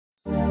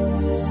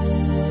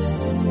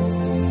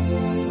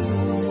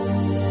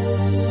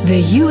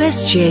The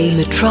USJ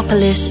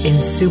metropolis in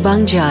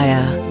Subang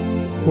Jaya,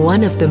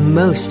 one of the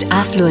most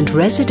affluent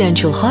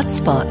residential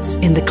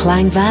hotspots in the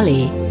Klang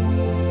Valley,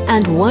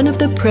 and one of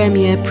the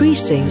premier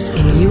precincts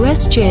in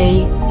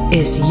USJ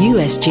is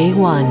USJ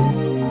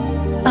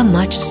 1, a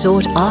much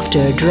sought-after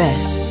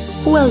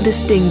address, well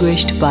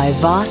distinguished by a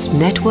vast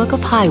network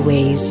of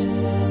highways,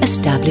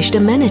 established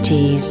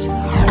amenities,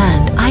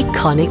 and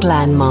iconic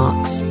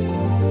landmarks,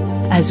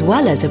 as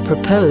well as a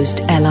proposed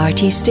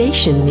LRT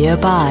station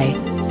nearby.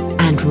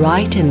 And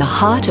right in the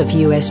heart of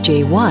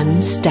USJ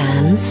 1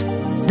 stands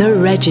the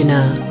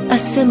Regina, a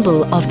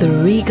symbol of the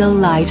regal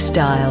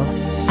lifestyle,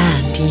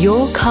 and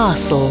your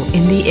castle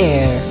in the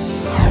air.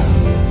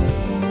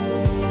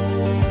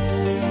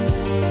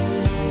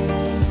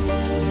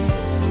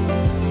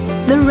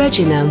 The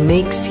Regina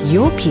makes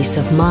your peace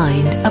of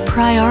mind a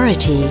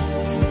priority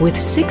with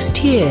 6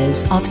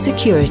 tiers of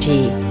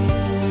security.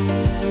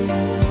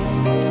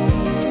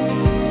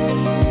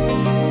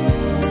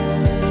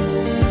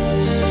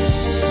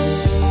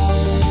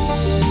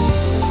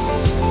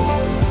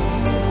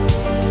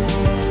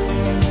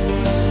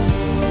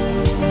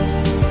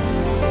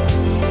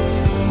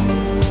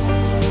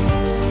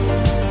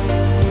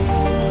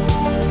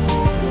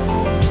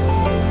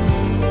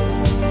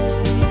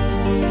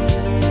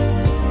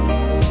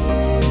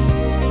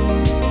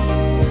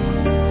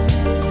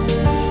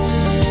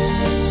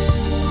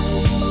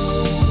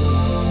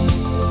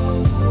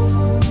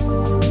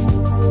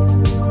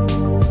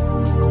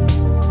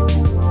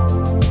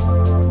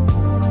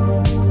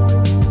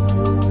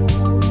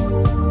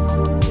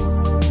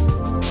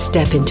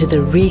 Step into the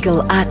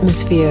regal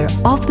atmosphere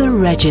of the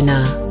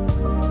Regina.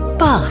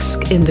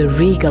 Bask in the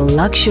regal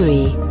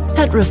luxury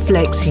that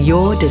reflects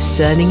your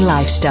discerning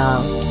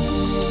lifestyle.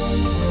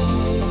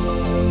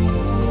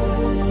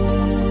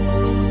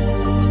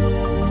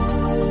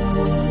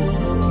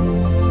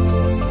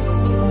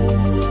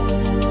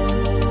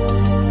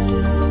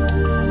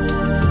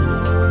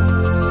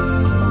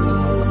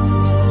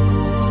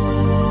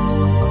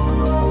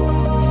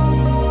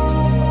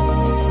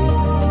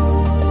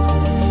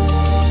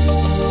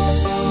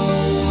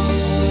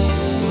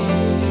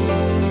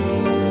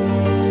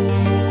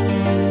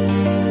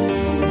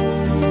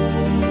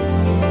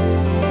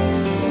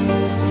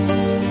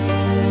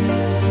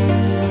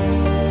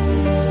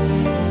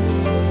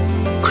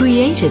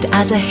 Created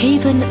as a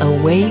haven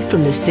away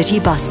from the city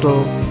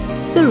bustle,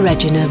 the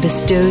Regina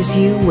bestows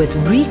you with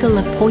regal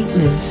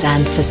appointments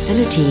and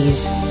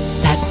facilities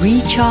that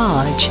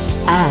recharge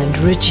and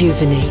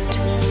rejuvenate.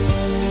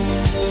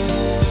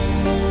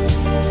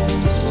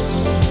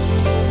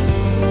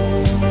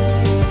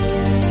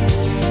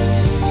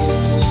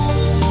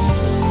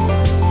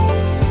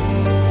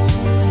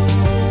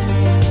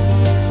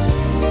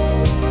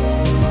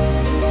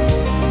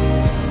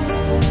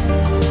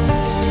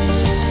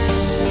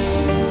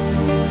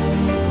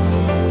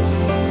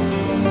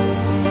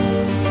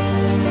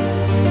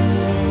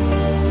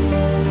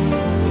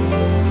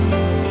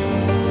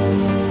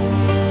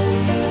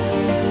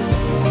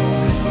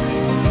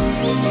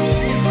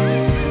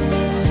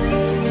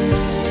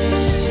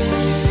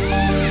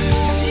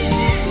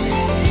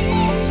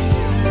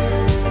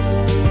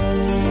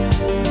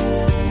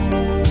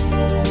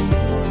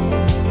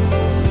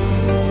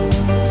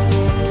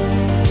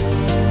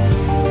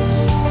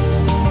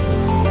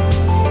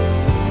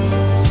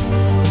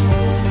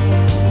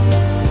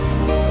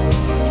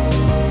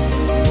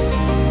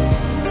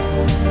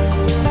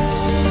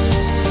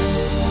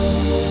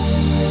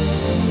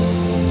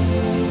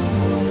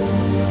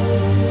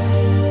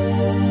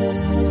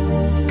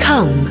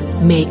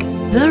 Come, make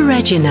the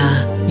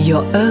Regina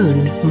your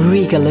own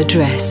regal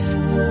address.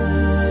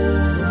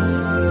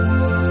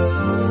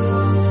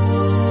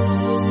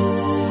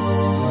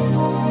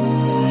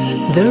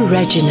 The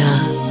Regina,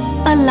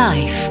 a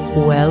life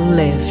well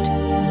lived.